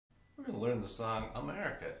going to learn the song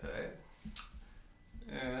America today.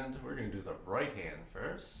 And we're going to do the right hand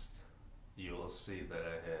first. You will see that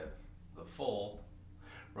I have the full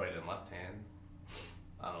right and left hand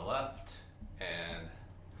on the left, and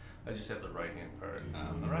I just have the right hand part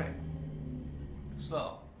on the right.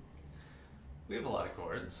 So, we have a lot of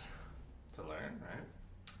chords to learn, right?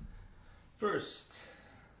 First,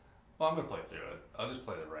 well, I'm going to play through it. I'll just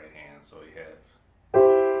play the right hand. So we have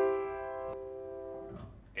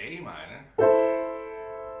A minor,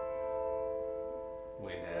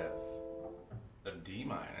 we have a D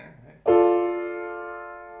minor, right?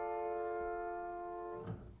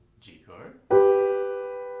 G chord,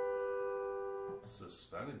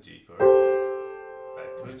 suspended G chord,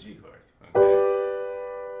 back to a G chord, okay?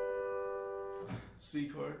 C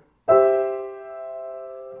chord,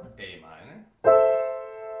 A minor,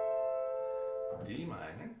 D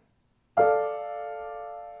minor,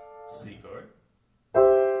 C chord,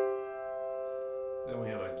 then we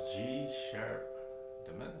have a G sharp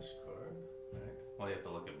diminished chord, right? Well, you have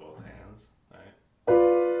to look at both hands, right?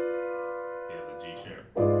 You have the G sharp,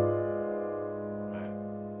 right?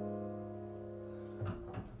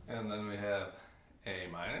 And then we have A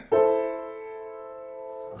minor,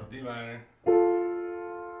 D minor,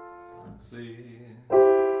 C,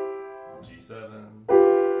 G7,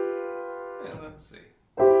 and then C.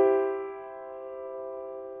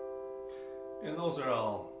 And those are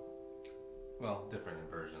all, well, different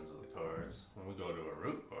versions of the chords. When we go to a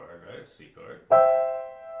root chord, right, C chord,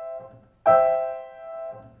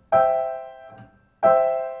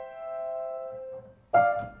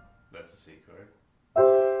 that's a C chord,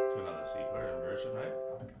 to another C chord inversion, right,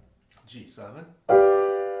 G7,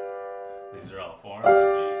 these are all forms of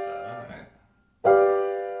G7, right,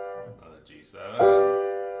 another G7,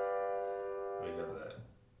 we have that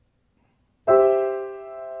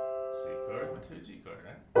C chord to a G chord,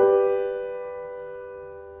 right,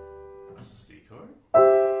 C chord,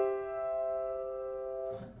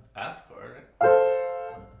 F chord, right?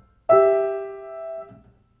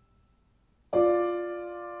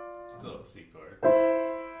 Still a C chord,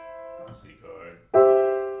 C chord,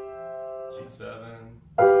 G7,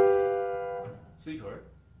 C chord,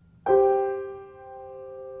 good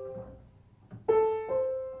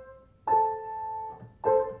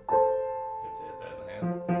to hit that in the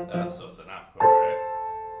hand, F, so it's an F chord, right?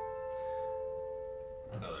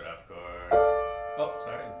 Another F chord, oh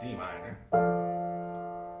sorry, D minor,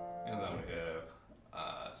 and then we have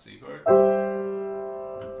C chord,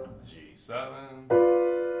 G7,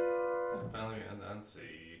 and finally and then C.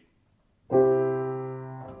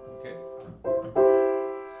 Okay,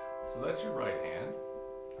 so that's your right hand.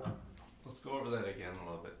 Let's go over that again in a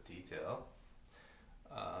little bit of detail.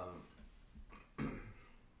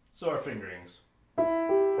 So our fingerings,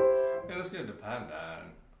 and it's going to depend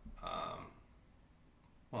on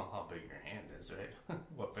well, how big your hand is, right?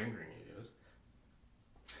 What fingering you use.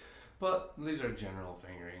 But these are general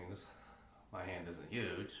fingerings. My hand isn't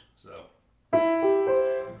huge, so 1,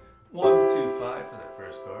 2, 5 for that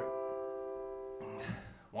first chord.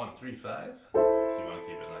 1, 3, 5. You want to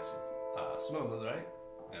keep it nice and smooth, right?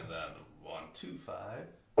 And then 1, 2, 5.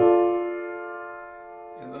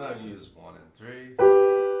 And then I'd use 1 and 3.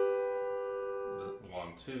 The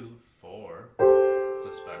 1, 2, 4.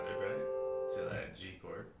 Suspended, right? To that G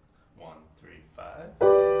chord. 1, 3, 5.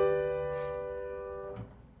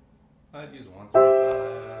 I'd use 1, 3,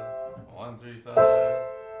 5. 1, 3, 5.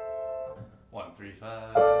 1, 3,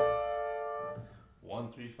 5.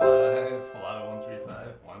 1, 3, 5. A lot of 1, 3,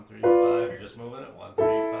 5. 1, 3, 5. You're just moving it. 1, 3,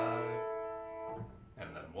 5.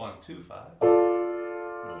 And then 1, 2, 5.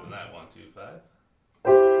 Moving that 1, 2, 5.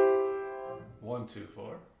 1, 2,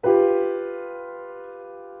 4.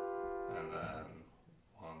 And then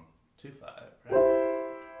 1, 2, 5, right?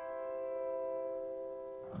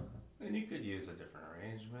 And you could use a different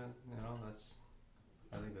arrangement, you know,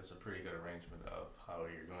 I think that's a pretty good arrangement of how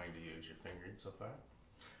you're going to use your fingering so far.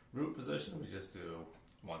 Root position, we just do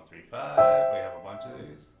 1, 3, 5, we have a bunch of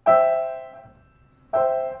these.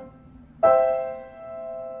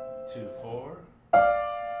 2, 4.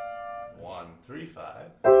 1, 3,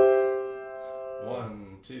 5.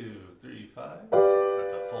 1, 2, 3, 5.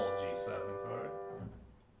 That's a full G7 chord.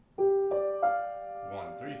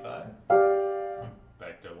 1, 3, 5.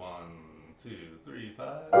 Back to 1, 2, 3,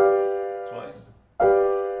 5. Twice.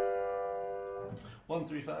 1,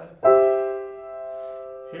 3, 5.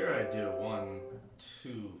 Here I do 1,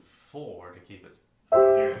 2, 4 to keep it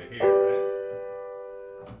from here to here, right?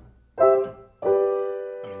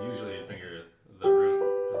 I mean, usually you finger the root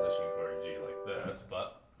position chord G like this, but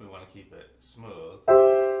we want to keep it smooth.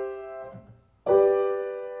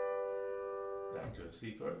 back to a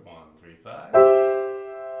C chord. 1, 3, 5.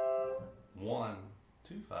 1,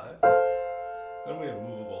 2, 5. Then we have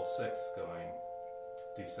movable 6 going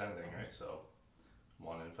descending, right? So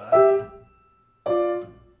 1 and 5.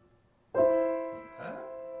 Like that.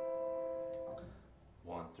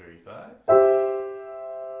 1, 3, 5.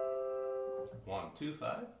 1, 2,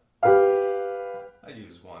 5. I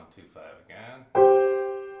use 1, 2, 5 again.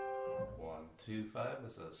 1, 2, 5.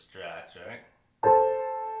 This is a stretch, right?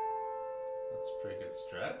 That's a pretty good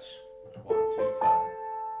stretch. 1, 2, 5.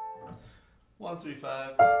 1, 3,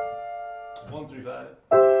 5. 1, 3, 5.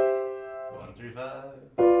 1, 3, 5.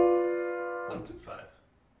 1, 2, 5.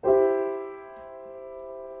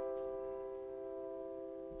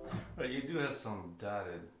 Right, you do have some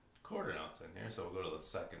dotted quarter notes in here, so we'll go to the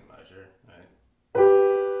second measure, right?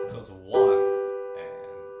 So it's 1 and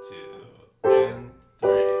 2 and 3.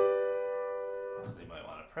 So you might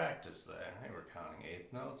want to practice there, right? We're counting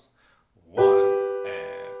eighth notes. 1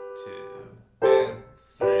 and 2 and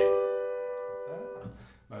 3. Okay.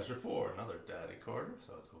 Measure 4, another dotted quarter,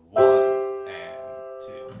 so it's 1 and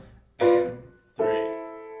 2 and 3.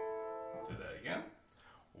 Do that again.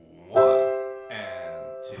 1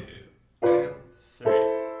 and 2 and 3.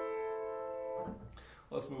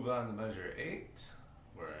 Let's move on to measure 8.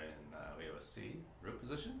 We're in, we have a C root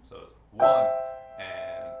position, so it's 1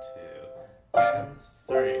 and 2 and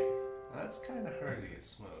 3. Now that's kind of hard to get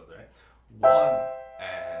smooth, right? 1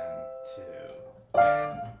 and 2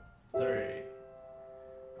 and 3.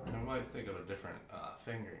 I might think of a different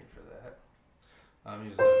fingering for that. I'm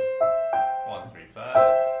using 1, 3, 5.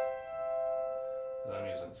 Then I'm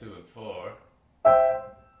using 2 and 4.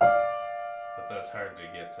 But that's hard to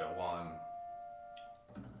get to 1,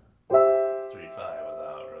 3, 5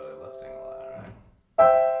 without really lifting a lot, right?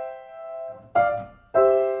 You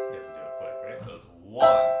have to do it quick, right? So it's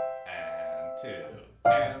 1 and 2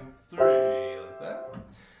 and 3, like that.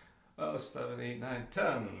 7, 8, 9,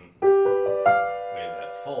 10. We have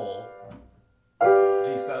that full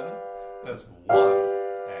G7. That's 1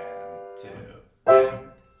 and 2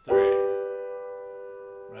 and 3.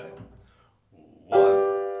 Right?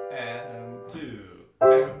 1 and 2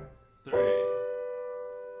 and 3.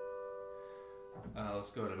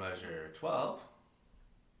 Let's go to measure 12.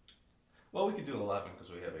 Well, we could do 11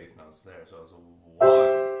 because we have eighth notes there. So it's 1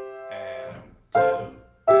 and 2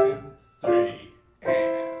 and 3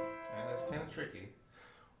 and that's kind of tricky.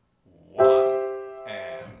 1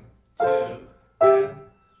 and 2 and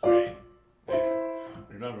 3 and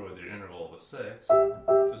remember with your interval of a sixth,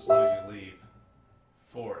 just as long as you leave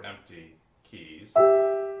 4 empty keys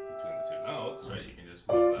between the two notes, right, you can just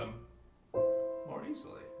move them more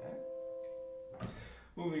easily. Right?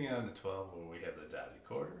 Moving on to 12 where we have the dotted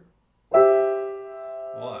quarter.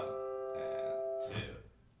 1 and 2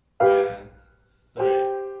 and 3.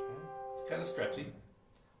 Okay. It's kind of stretchy,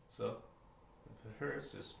 so if it hurts,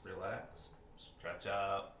 just relax, stretch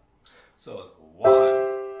out. So it's 1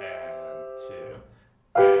 and 2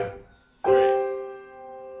 and 3.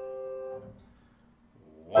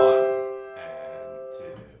 1 and 2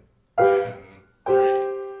 and 3.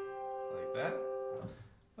 Like that.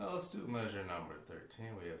 Well, let's do measure number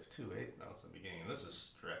 13. We have 2 eighth notes in the beginning. This is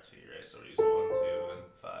stretchy, right? So we're using 1, 2, and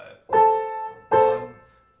 5. 1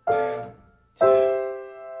 and 2,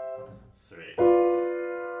 3.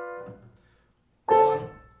 1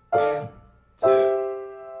 and 2,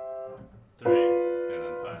 3. And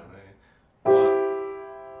then finally 1,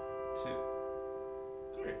 2,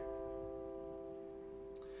 3.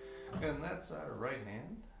 And that's our right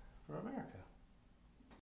hand for America.